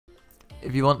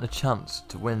if you want the chance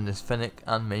to win this Fennec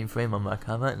and mainframe on my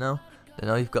account right now, then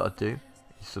all you've got to do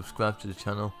is subscribe to the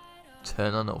channel,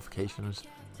 turn on notifications,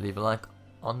 leave a like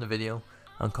on the video,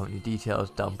 and comment your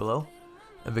details down below,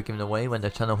 and be given away when the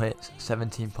channel hits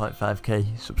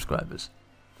 17.5k subscribers.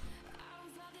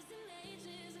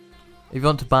 If you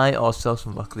want to buy or sell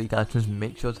some Rocket League items,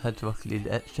 make sure to head to Rocket League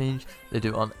Exchange. They do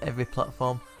it on every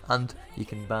platform, and you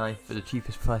can buy for the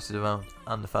cheapest prices around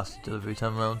and the fastest delivery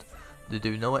time around. They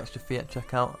do no extra fee at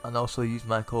checkout, and also use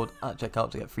my code at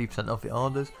checkout to get 3% off your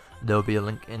orders. There will be a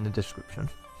link in the description.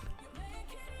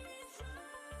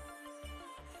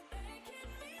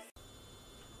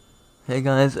 Hey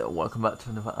guys, welcome back to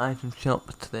another item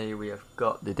shop. Today we have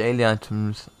got the daily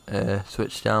items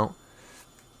switched out,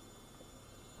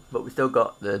 but we still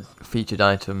got the featured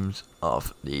items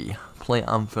of the Play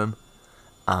Anthem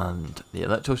and the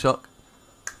Electroshock.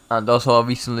 And also I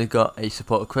recently got a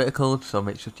supporter creator code, so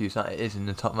make sure to use that. It is in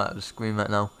the top right of the screen right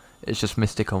now. It's just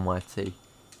MisTik on YT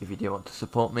if you do want to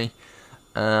support me.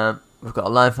 We've got a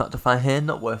live Factify here,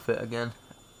 not worth it again.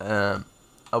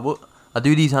 I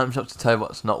do these item shops to tell you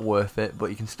what's not worth it, but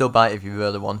you can still buy it if you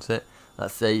really want it.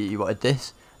 Let's say you wanted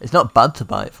this. It's not bad to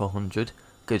buy it for 100,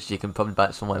 because you can probably buy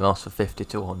it somewhere else for 50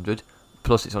 to 100.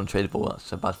 Plus it's untradeable,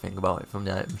 that's a bad thing about it from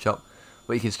the item shop.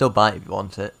 But you can still buy it if you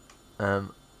want it. A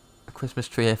Christmas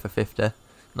tree here for 50,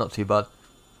 not too bad.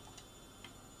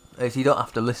 So you don't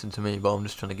have to listen to me, but I'm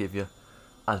just trying to give you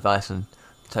advice and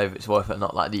tell you if it's worth it or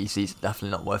not. Like these are definitely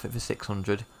not worth it for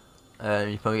 600.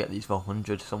 You probably get these for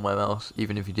 100 somewhere else,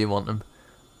 even if you do want them.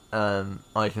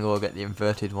 Or you can go get the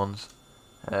inverted ones.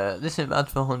 This isn't bad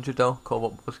for 100 though,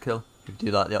 Cobalt Buzzkill, if you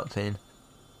do like the Octane.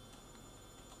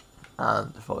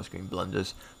 And the forest green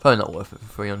blenders, probably not worth it for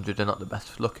 300, they're not the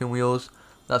best looking wheels.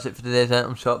 That's it for today's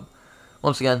item shop.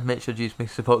 Once again, make sure to use my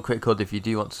support credit code if you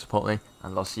do want to support me,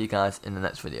 and I'll see you guys in the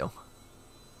next video.